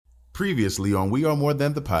Previously on We Are More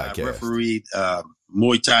Than the Podcast. I refereed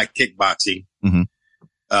Muay Thai kickboxing,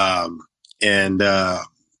 and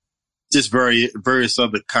just various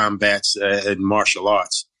other combats and martial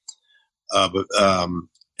arts. And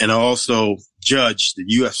I also judged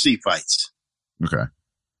the UFC fights.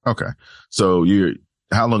 Okay. So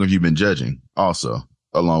how long have you been judging also,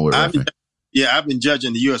 along with reffing? I've been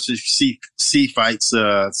judging the UFC fights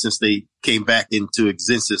since they came back into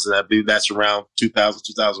existence. And I believe that's around 2000,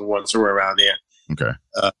 2001, somewhere around there. Okay.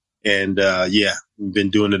 We've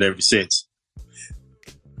been doing it ever since.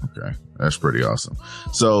 Okay. That's pretty awesome.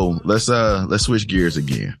 So let's switch gears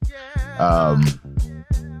again.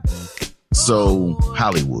 So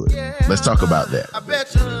Hollywood, let's talk about that. I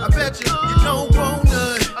bet you don't want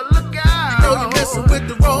none. Look out. You know you're messing with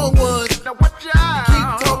the wrong ones. Now watch out.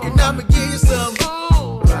 Keep talking, I'ma give you some.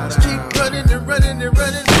 Just keep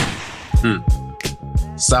running.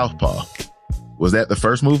 Southpaw. Was that the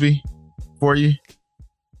first movie for you?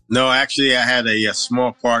 No, actually, I had a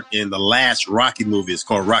small part in the last Rocky movie. It's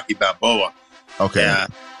called Rocky Balboa. Okay.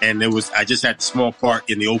 And I just had a small part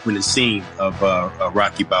in the opening scene of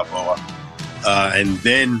Rocky Balboa. And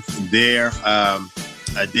then there,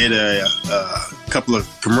 I did a couple of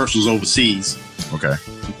commercials overseas. Okay.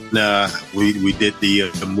 We did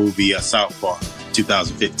the movie Southpaw,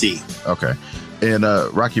 2015. Okay. And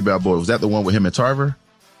Rocky Balboa, was that the one with him and Tarver?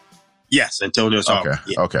 Yes, Antonio Tarver.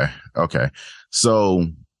 Okay. Yeah. Okay. So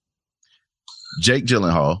Jake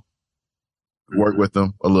Gyllenhaal worked with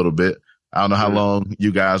him a little bit. I don't know how long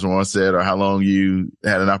you guys were on set or how long you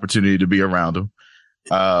had an opportunity to be around him.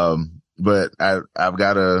 But I've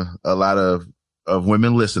got a lot of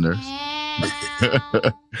women listeners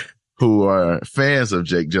who are fans of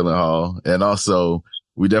Jake Gyllenhaal. And also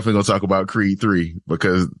we definitely gonna talk about Creed 3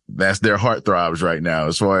 because that's their heartthrobs right now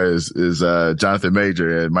as far as Jonathan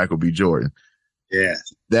Major and Michael B. Jordan. Yeah.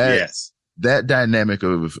 That dynamic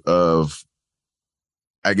of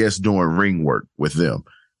I guess doing ring work with them.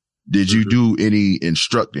 Did you do any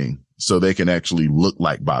instructing so they can actually look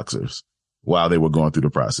like boxers while they were going through the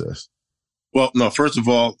process? Well, no, first of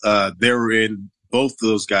all, they were in both of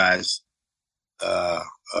those guys,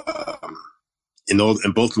 in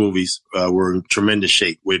both movies, were in tremendous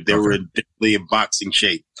shape. They were definitely in boxing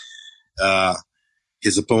shape.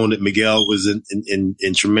 His opponent, Miguel, was in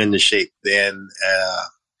tremendous shape. And,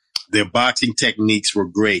 their boxing techniques were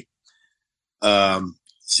great.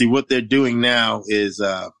 See, what they're doing now is,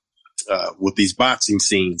 with these boxing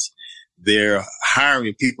scenes, they're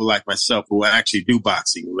hiring people like myself who actually do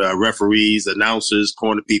boxing, referees, announcers,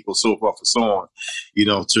 corner people, so forth and so on,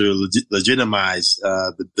 to legitimize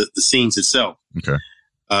the scenes itself. Okay.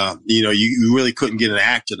 You really couldn't get an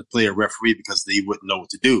actor to play a referee because they wouldn't know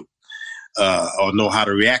what to do or know how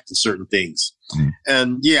to react to certain things.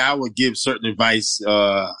 And I would give certain advice,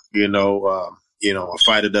 a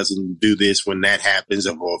fighter doesn't do this when that happens,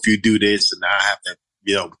 or if you do this and I have to,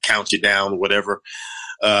 count you down or whatever.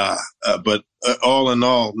 But all in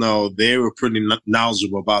all, no, they were pretty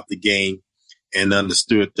knowledgeable about the game and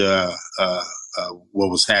understood what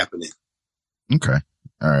was happening. Okay.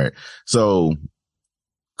 All right. So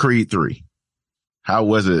Creed 3, how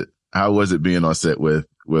was it being on set with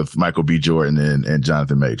Michael B. Jordan and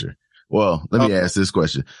Jonathan Major? Well, let me ask this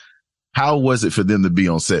question. How was it for them to be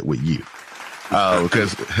on set with you?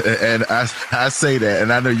 Because, and I say that,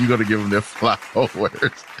 and I know you're going to give them their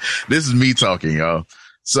flowers. This is me talking, y'all.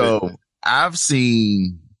 So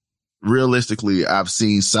realistically, I've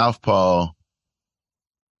seen Southpaw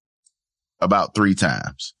about 3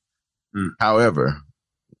 times. However,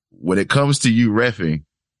 when it comes to you reffing,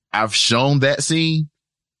 I've shown that scene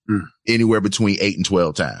anywhere between 8 and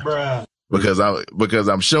 12 times. Bruh. Because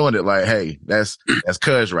I'm showing it like, hey, that's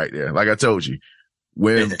Cuz right there. Like I told you.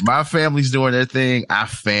 When my family's doing their thing, I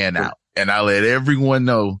fan out and I let everyone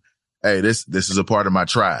know, hey, this is a part of my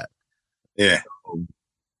tribe. Yeah.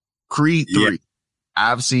 Creed 3.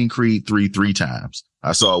 I've seen Creed 3 times.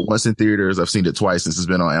 I saw it once in theaters. I've seen it twice since it's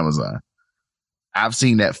been on Amazon. I've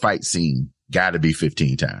seen that fight scene gotta be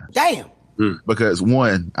 15 times. Damn. Because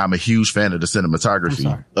 1, I'm a huge fan of the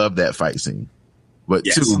cinematography of that fight scene. But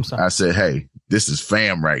 2, I said, hey, this is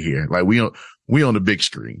fam right here. Like we on the big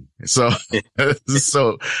screen. So,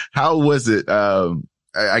 so how was it?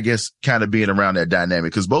 I guess kind of being around that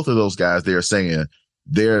dynamic, because both of those guys, they're saying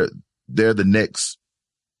they're the next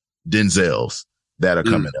Denzels that are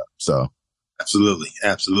coming up. So absolutely.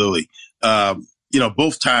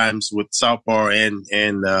 Both times with Southpaw and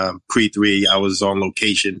Creed 3, I was on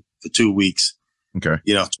location for 2 weeks. Okay.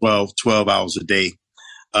 12 hours a day.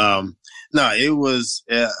 No, it was,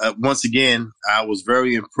 once again, I was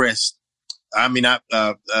very impressed. I mean,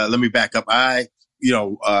 let me back up.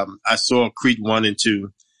 I saw Creed 1 and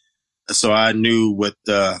 2, so I knew what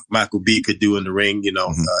Michael B could do in the ring. He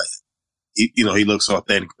looks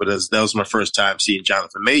authentic, but that was my first time seeing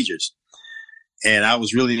Jonathan Majors. And I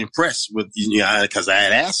was really impressed with, because I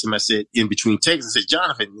had asked him, I said, in between takes, I said,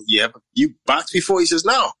 Jonathan, you boxed before? He says,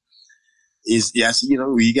 no. I said,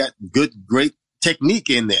 you got great technique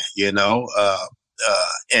in there,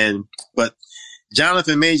 but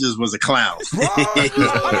Jonathan Majors was a clown.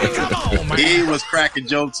 He was cracking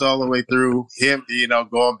jokes all the way through him,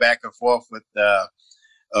 going back and forth with,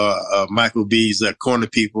 Michael B's corner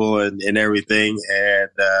people and everything. And,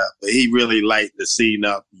 he really lightened the scene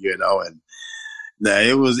up, and,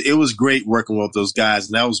 it was great working with those guys,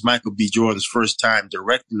 and that was Michael B. Jordan's first time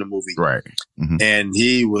directing the movie, right? Mm-hmm. And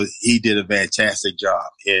he did a fantastic job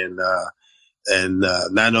in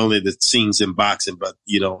not only the scenes in boxing, but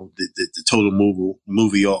the total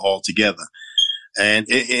movie all together. And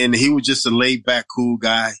he was just a laid back, cool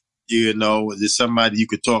guy. Just somebody you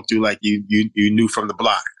could talk to like you knew from the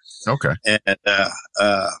block. Okay. And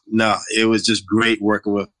it was just great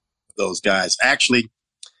working with those guys. Actually,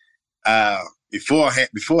 Before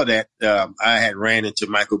that, I had ran into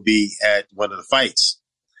Michael B at one of the fights,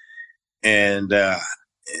 and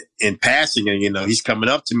in passing, and he's coming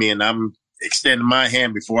up to me, and I'm extending my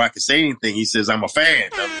hand before I could say anything. He says, "I'm a fan."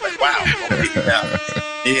 I'm like, "Wow,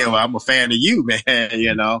 I'm a fan of you, man."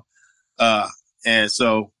 And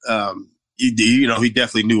so he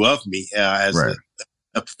definitely knew of me as right.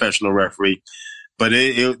 a professional referee, but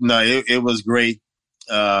it was great,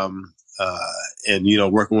 and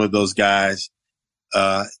working with those guys.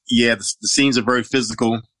 The scenes are very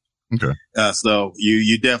physical. Okay. So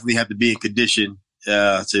you definitely have to be in condition,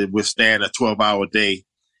 to withstand a 12-hour day,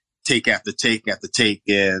 take after take after take,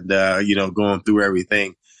 and, going through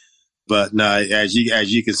everything. But no, as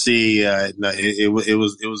you can see, it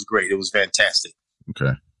was great. It was fantastic.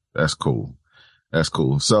 Okay. That's cool.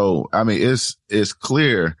 So, I mean, it's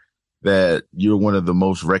clear that you're one of the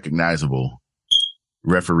most recognizable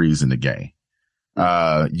referees in the game.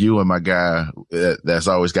 You and my guy that's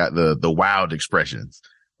always got the wild expressions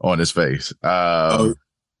on his face.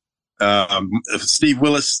 Steve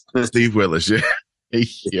Willis. Steve Willis, yeah.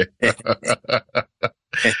 Yeah.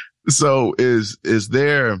 So is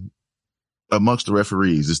there amongst the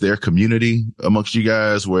referees, is there a community amongst you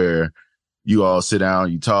guys where you all sit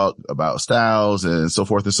down, you talk about styles and so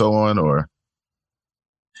forth and so on, or?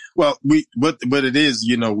 Well, but it is,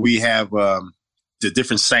 we have, the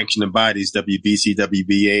different sanctioning bodies, WBC,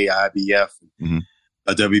 WBA, IBF, mm-hmm.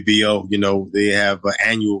 WBO, they have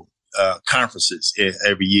annual conferences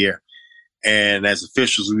every year. And as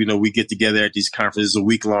officials, we get together at these conferences, a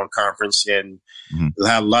week-long conference, and mm-hmm. they'll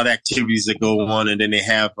have a lot of activities that go on. And then they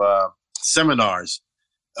have seminars,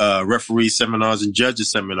 referee seminars and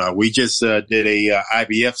judges seminar. We just did a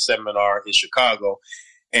IBF seminar in Chicago.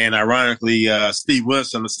 And ironically, Steve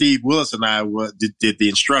Willis and I did the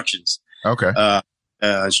instructions. Okay.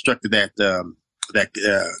 Instructed that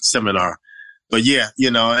seminar. But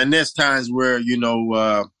and there's times where,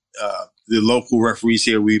 the local referees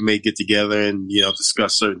here, we may get together and,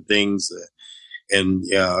 discuss certain things and,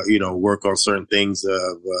 work on certain things,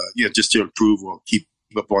 just to improve or keep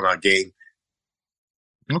up on our game.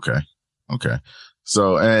 Okay.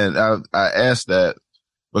 So, and I asked that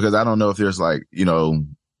because I don't know if there's like,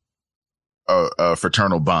 a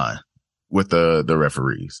fraternal bond with the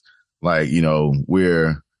referees. Like,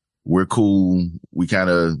 we're cool. We kind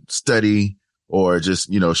of study or just,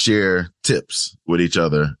 share tips with each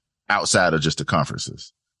other outside of just the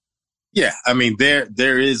conferences. Yeah. I mean,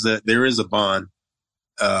 there is a bond,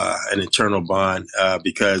 an internal bond,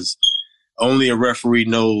 because only a referee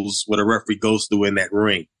knows what a referee goes through in that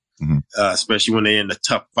ring, mm-hmm. Especially when they're in a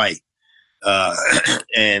tough fight.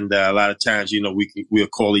 And a lot of times, we'll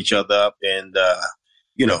call each other up and,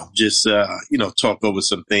 just talk over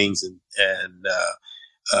some things and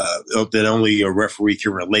that only a referee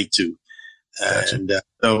can relate to. Gotcha. And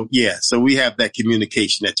so we have that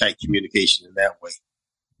communication, that tight communication in that way.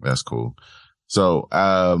 That's cool. So,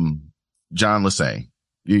 John Lassane,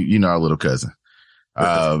 you know our little cousin.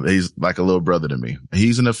 He's like a little brother to me.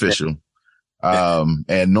 He's an official.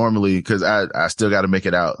 And normally, cause I still got to make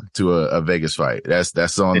it out to a Vegas fight.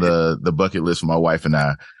 That's on the bucket list for my wife and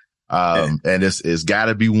I. And it's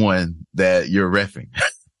gotta be one that you're reffing.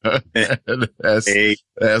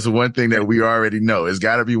 That's one thing that we already know. It's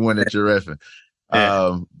gotta be one that you're reffing.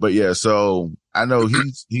 But yeah, so I know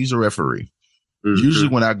he's a referee. Mm-hmm. Usually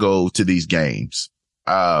when I go to these games,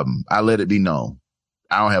 I let it be known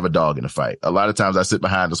I don't have a dog in the fight. A lot of times I sit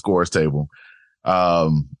behind the scores table,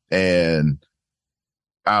 and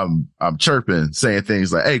I'm chirping, saying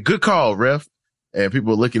things like, "Hey, good call, ref." and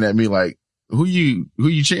people are looking at me like, who you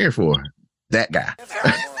cheering for? That guy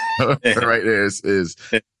right there is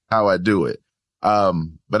how I do it.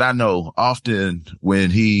 But I know often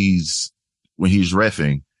when he's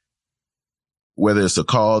reffing, whether it's a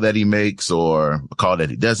call that he makes or a call that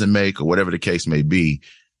he doesn't make or whatever the case may be,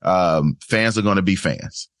 fans are going to be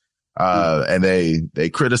fans. And they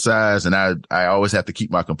criticize, and I always have to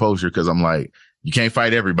keep my composure because I'm like, you can't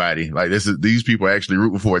fight everybody. Like these people are actually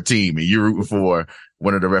rooting for a team and you're rooting for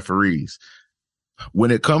one of the referees.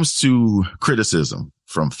 When it comes to criticism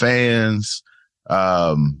from fans,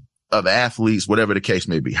 other athletes, whatever the case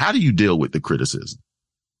may be, how do you deal with the criticism?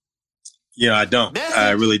 Yeah, I don't.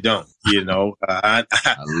 I really don't. You know, I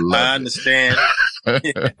understand.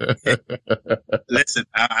 Listen,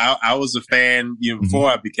 I was a fan before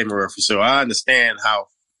I became a referee, so I understand how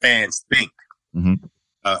fans think. Mm-hmm.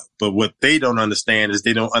 But what they don't understand is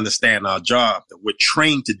they don't understand our job that we're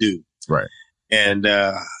trained to do. Right. And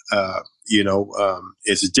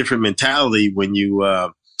it's a different mentality when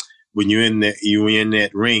you're in that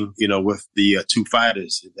ring, with the two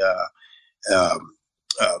fighters.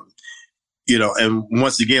 And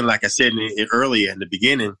once again, like I said earlier in the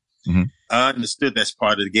beginning, mm-hmm. I understood that's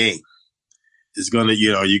part of the game. It's gonna,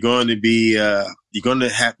 you're going to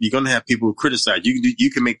have people who criticize.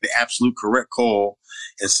 You can make the absolute correct call,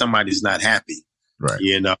 and somebody's not happy. Right.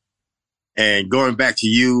 And going back to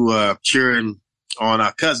you cheering on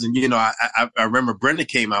our cousin, I remember Brenda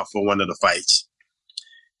came out for one of the fights.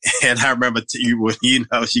 And I remember she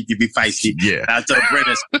could be feisty. Yeah. I told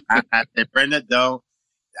Brenda, I said, Brenda,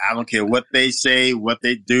 I don't care what they say, what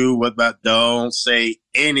they do, don't say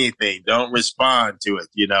anything. Don't respond to it,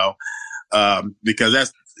 because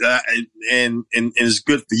that's, and it's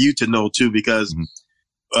good for you to know too, because,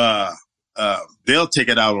 they'll take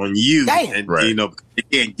it out on you. Damn. And, right. they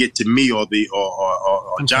can't get to me or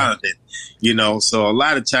Jonathan, so a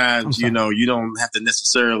lot of times, you don't have to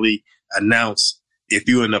necessarily announce if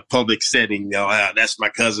you're in a public setting, that's my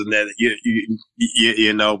cousin that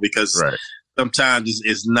because right. sometimes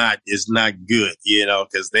it's not good,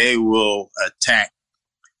 because they will attack,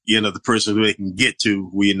 the person who they can get to,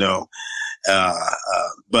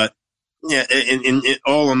 but yeah, in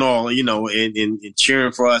all in all, in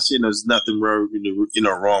cheering for us, there's nothing wrong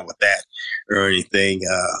with that or anything.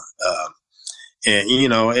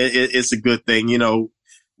 It's a good thing.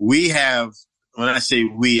 We have, when I say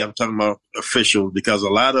we, I'm talking about officials, because a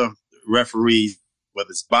lot of referees,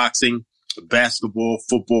 whether it's boxing, basketball,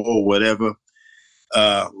 football, whatever,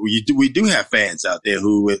 we do have fans out there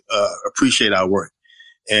who appreciate our work.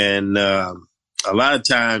 And a lot of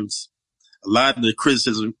times, a lot of the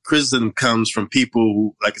criticism comes from people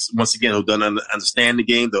who, like, once again, who don't understand the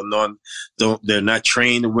game. They're not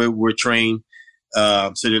trained the way we're trained.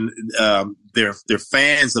 So they're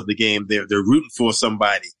fans of the game. They're rooting for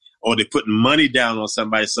somebody, or they're putting money down on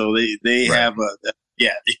somebody. So they right. have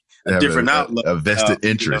a different outlook, a vested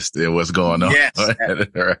interest in what's going on. Yes,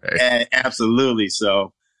 right. Absolutely.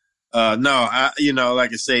 So, like I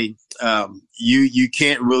say, you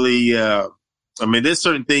can't really. There's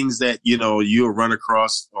certain things that you'll run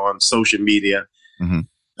across on social media, mm-hmm.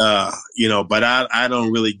 But I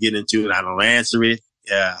don't really get into it. I don't answer it.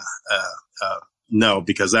 No,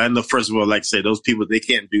 because I know, first of all, like I say, those people, they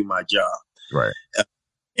can't do my job. Right.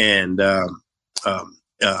 And a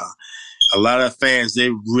lot of fans, they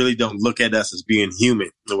really don't look at us as being human.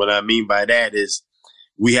 And what I mean by that is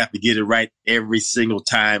we have to get it right every single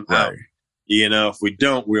time out. If we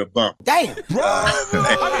don't, we're a bump. Damn.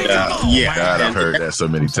 Yeah. God, I've heard that so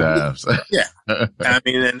many times. Yeah.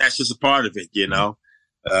 And that's just a part of it,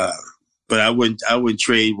 but I wouldn't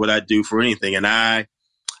trade what I do for anything. And I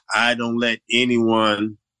don't let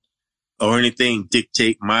anyone or anything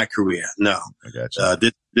dictate my career. No. I got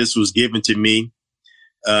you. This was given to me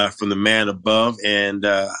from the man above, and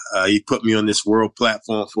he put me on this world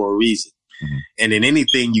platform for a reason. Mm-hmm. And in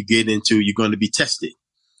anything you get into, you're going to be tested.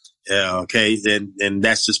 Okay. And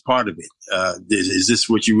that's just part of it. Is this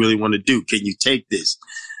what you really want to do? Can you take this?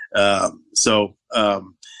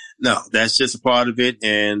 No, that's just a part of it.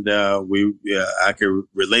 And, I can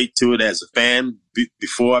relate to it as a fan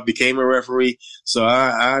before I became a referee. So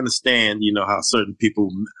I understand, how certain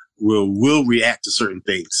people will react to certain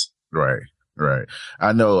things. Right. Right.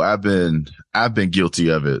 I know I've been guilty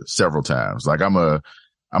of it several times. Like I'm a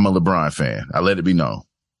LeBron fan. I let it be known.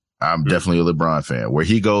 I'm definitely a LeBron fan. Where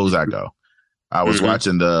he goes, I go. I was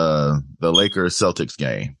watching the Lakers Celtics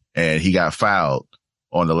game, and he got fouled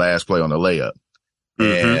on the last play on the layup.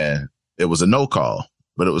 And it was a no call,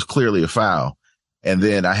 but it was clearly a foul. And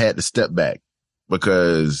then I had to step back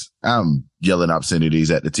because I'm yelling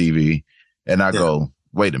obscenities at the TV. And I go,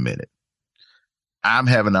 wait a minute. I'm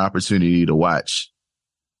having the opportunity to watch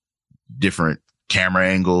different camera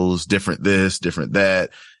angles, different this, different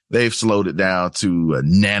that. They've slowed it down to a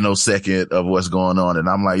nanosecond of what's going on. And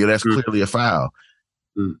I'm like, yo, that's clearly a foul.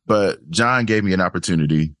 But John gave me an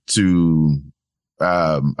opportunity to,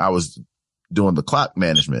 I was doing the clock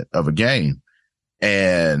management of a game,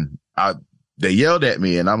 and they yelled at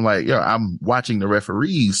me, and I'm like, yo, I'm watching the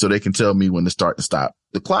referees so they can tell me when to start to stop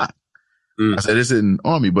the clock. I said, this isn't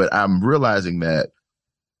on me, but I'm realizing that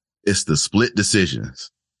it's the split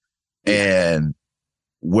decisions. And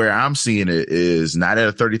where I'm seeing it is not at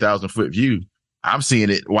a 30,000 foot view. I'm seeing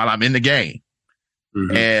it while I'm in the game.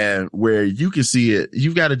 And where you can see it,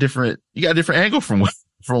 you got a different angle from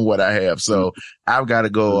what I have. So I've got to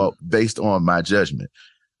go up based on my judgment.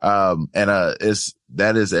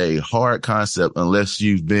 That is a hard concept unless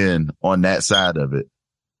you've been on that side of it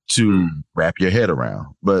to wrap your head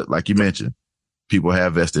around. But like you mentioned, people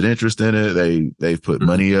have vested interest in it. They've put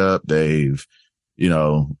money up. They've,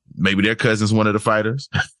 maybe their cousin's one of the fighters,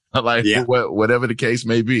 whatever the case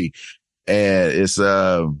may be. And it's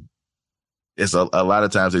a lot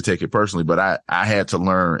of times they take it personally, but I had to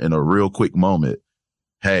learn in a real quick moment,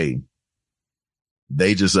 hey,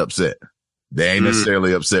 they just upset. They ain't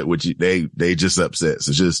necessarily upset with you. They just upset.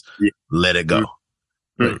 So just let it go.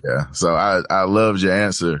 Yeah. So I loved your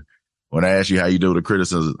answer when I asked you how you deal with the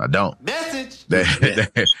criticism. I don't. Message.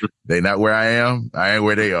 They not where I am. I ain't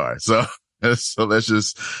where they are. So let's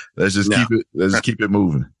just keep it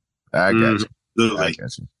moving. I got you. I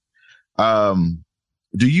got you.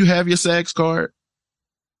 Do you have your SAGS card?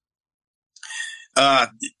 I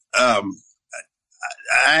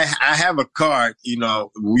have a card,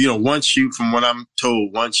 once from what I'm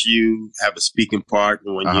told, once you have a speaking part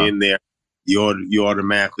and when you're in there, you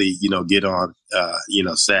automatically, get on,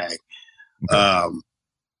 SAG. Okay.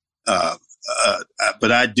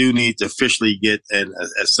 But I do need to officially get a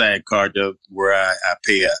SAG card where I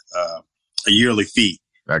pay a yearly fee.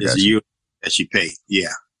 It's a year that you pay.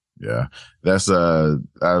 Yeah. Yeah. That's,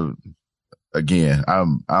 I'm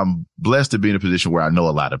blessed to be in a position where I know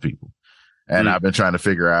a lot of people. And I've been trying to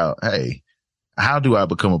figure out, hey, how do I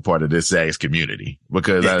become a part of this SAGS community?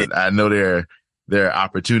 Because I know there are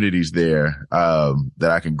opportunities there,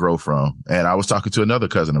 that I can grow from. And I was talking to another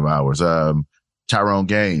cousin of ours, Tyrone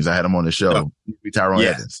Gaines. I had him on the show. Tyrone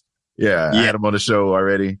Evans. Yeah. I had him on the show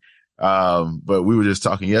already. But we were just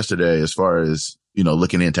talking yesterday as far as,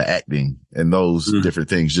 looking into acting and those different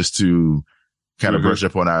things just to kind of brush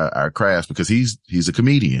up on our crafts, because he's a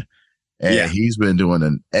comedian. And he's been doing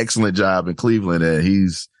an excellent job in Cleveland,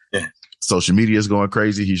 and social media is going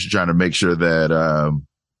crazy. He's trying to make sure that,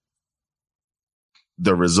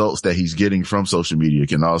 the results that he's getting from social media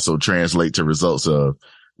can also translate to results of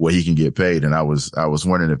what he can get paid. And I was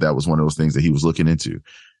wondering if that was one of those things that he was looking into.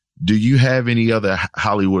 Do you have any other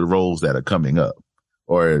Hollywood roles that are coming up,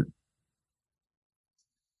 or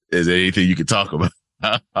is there anything you could talk about?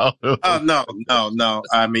 Oh, no.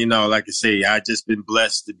 I mean, no, like I say, I just been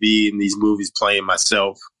blessed to be in these movies playing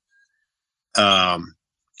myself. And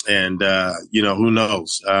who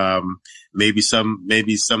knows? Maybe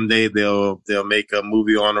someday they'll make a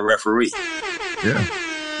movie on a referee. Yeah.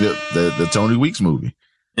 The Tony Weeks movie.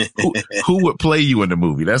 Who would play you in the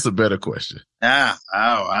movie? That's a better question. I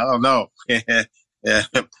don't know.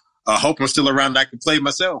 I hope I'm still around. I can play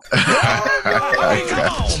myself. Come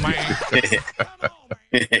on,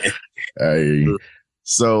 man.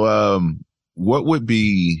 So, what would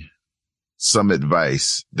be some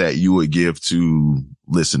advice that you would give to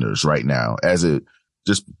listeners right now, as it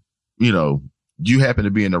just, you happen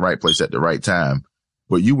to be in the right place at the right time,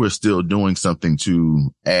 but you were still doing something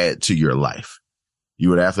to add to your life. You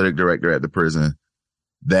were the athletic director at the prison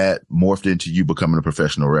that morphed into you becoming a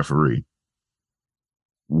professional referee.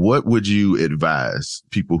 What would you advise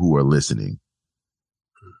people who are listening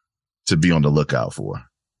to be on the lookout for?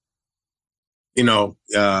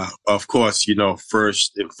 Of course,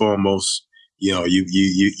 first and foremost,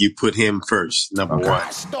 you put him first. Number one,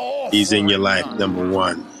 he's in your life. Number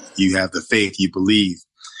one, you have the faith, you believe,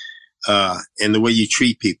 and the way you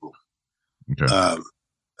treat people. Okay.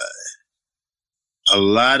 A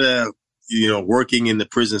lot of, working in the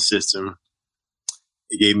prison system,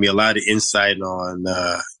 it gave me a lot of insight on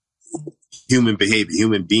human behavior,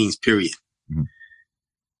 human beings, period. Mm-hmm.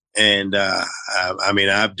 And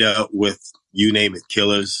I've dealt with, you name it,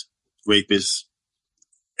 killers, rapists,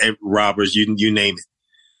 robbers, you name it.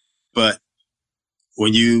 But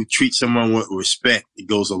when you treat someone with respect, it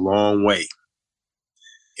goes a long way.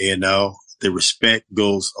 The respect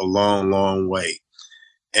goes a long, long way.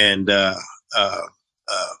 And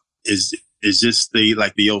is just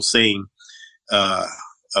the old saying,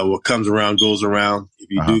 what comes around goes around. If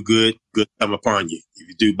you do good, good come upon you. If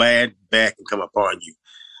you do bad, bad can come upon you.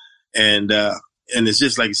 And it's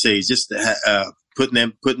just like you say, it's just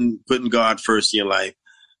putting God first in your life,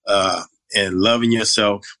 and loving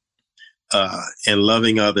yourself, and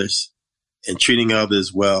loving others, and treating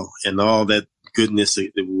others well, and all that goodness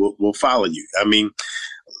that will follow you. I mean,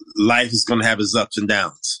 life is going to have its ups and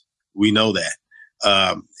downs. We know that.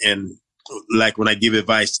 And like when I give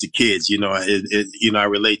advice to kids, I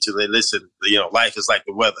relate to them. Listen, life is like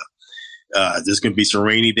the weather. There's going to be some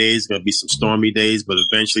rainy days, going to be some stormy days, but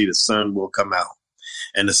eventually the sun will come out,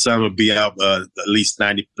 and the sun will be out at least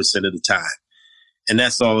 90% of the time. And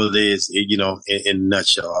that's all it is, in a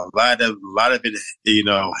nutshell. A lot of it,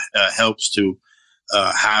 helps to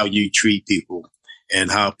how you treat people and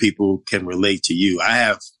how people can relate to you. I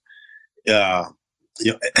have,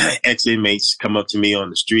 ex-inmates come up to me on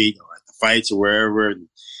the street or at the fights or wherever,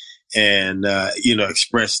 and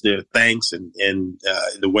express their thanks and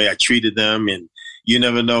the way I treated them. And you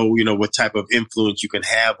never know, what type of influence you can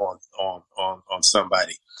have on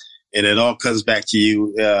somebody. And it all comes back to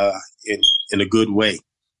you in a good way.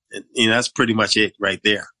 And that's pretty much it right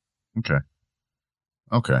there. Okay.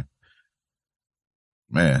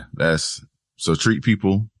 Man, so treat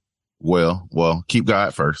people well. Well, keep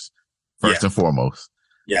God first and foremost.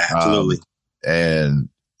 Yeah, absolutely. And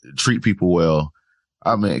treat people well.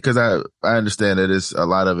 I mean, because I understand that a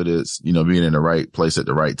lot of it is, being in the right place at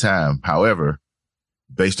the right time. However,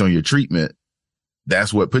 based on your treatment,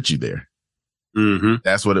 that's what put you there. Mm-hmm.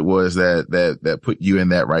 That's what it was that put you in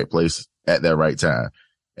that right place at that right time.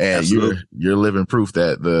 And Absolutely. You're living proof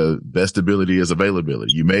that the best ability is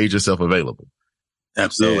availability. You made yourself available.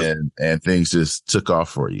 Absolutely. And things just took off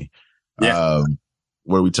for you. Yeah.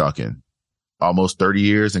 What are we talking? Almost 30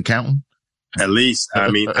 years and counting? At least. I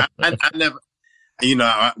mean, I never,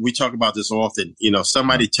 we talk about this often.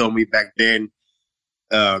 Somebody told me back then,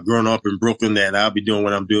 growing up in Brooklyn, that I'll be doing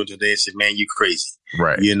what I'm doing today. I said, man, you crazy.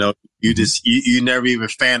 Right. You just, you never even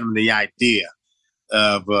fathomed the idea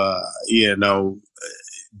of,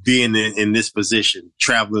 being in this position,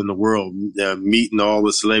 traveling the world, meeting all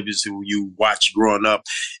the celebrities who you watch growing up,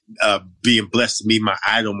 being blessed to meet my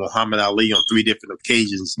idol, Muhammad Ali, on 3 different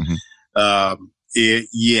occasions. Mm-hmm.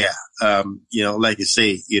 Like I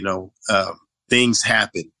say, things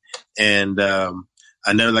happen. And,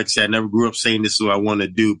 I never grew up saying this is what I want to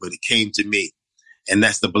do, but it came to me, and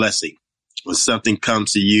that's the blessing. When something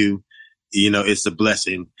comes to you, it's a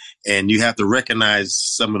blessing, and you have to recognize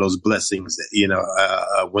some of those blessings,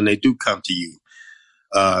 when they do come to you,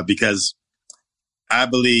 because I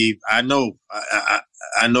know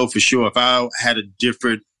for sure if I had a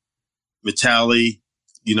different mentality,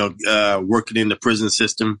 working in the prison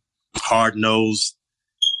system, hard nosed,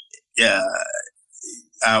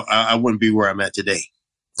 I wouldn't be where I'm at today.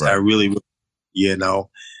 Right. I really would,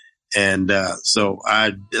 and so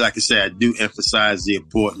like I said, I do emphasize the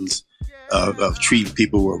importance of treating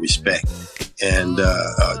people with respect and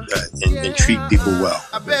treat people well.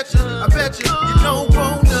 I bet you don't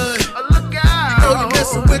want none. Look out. You're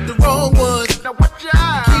messing with the wrong one.